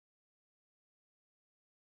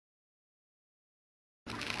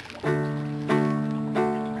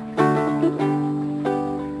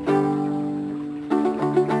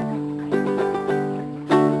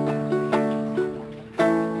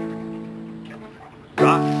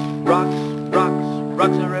Rocks, rocks, rocks,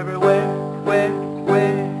 rocks are everywhere, where?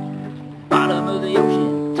 Bottom of the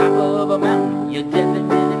ocean, top of a mountain, you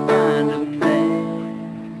definitely find them there.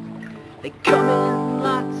 They come in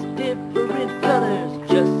lots of different colors,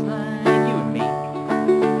 just like you and me.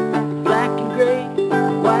 Black and gray,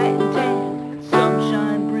 white and tan, some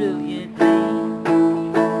shine brilliantly.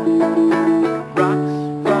 Rocks,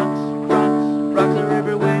 rocks, rocks, rocks are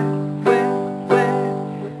everywhere, where?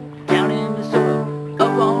 Down in the soil,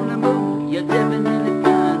 up on the moon, you definitely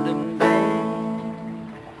find them there.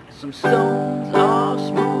 Some stones are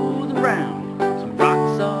smooth and round, some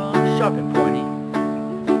rocks are sharp and pointy.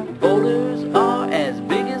 Boulders are as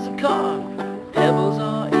big as a car, pebbles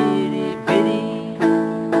are itty bitty.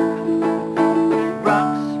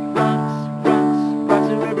 Rocks, rocks, rocks, rocks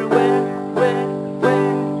are everywhere, where?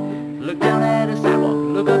 Look down at a sidewalk,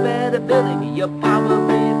 look up at a building, you'll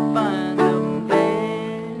probably find them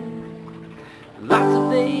there. Lots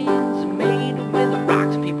of things are made with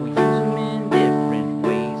rocks, people use them in different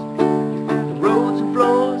ways. Roads and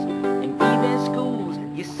floors, and even schools,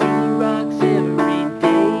 you see rocks every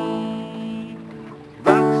day.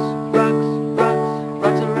 Rocks, rocks, rocks,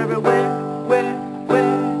 rocks are everywhere, where?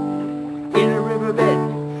 In a riverbed,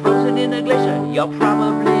 frozen in a glacier, you'll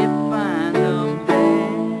probably find them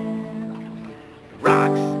there.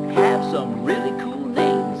 Rocks have some really cool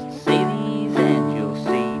names, say these and you'll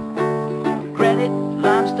see. Granite,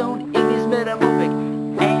 limestone, igneous, metamorphic,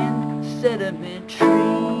 and sedimentary.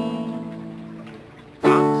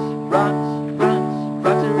 Rocks, rocks, rocks,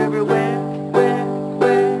 rocks are everywhere, where?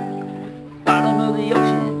 Bottom of the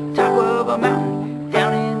ocean, top of a mountain,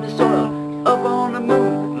 down in the soil, up on the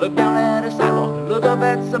moon. Look down at a sidewalk, look up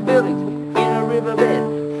at some buildings, in a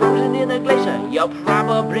riverbed, frozen in a glacier, you'll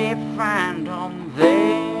probably find them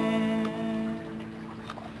there.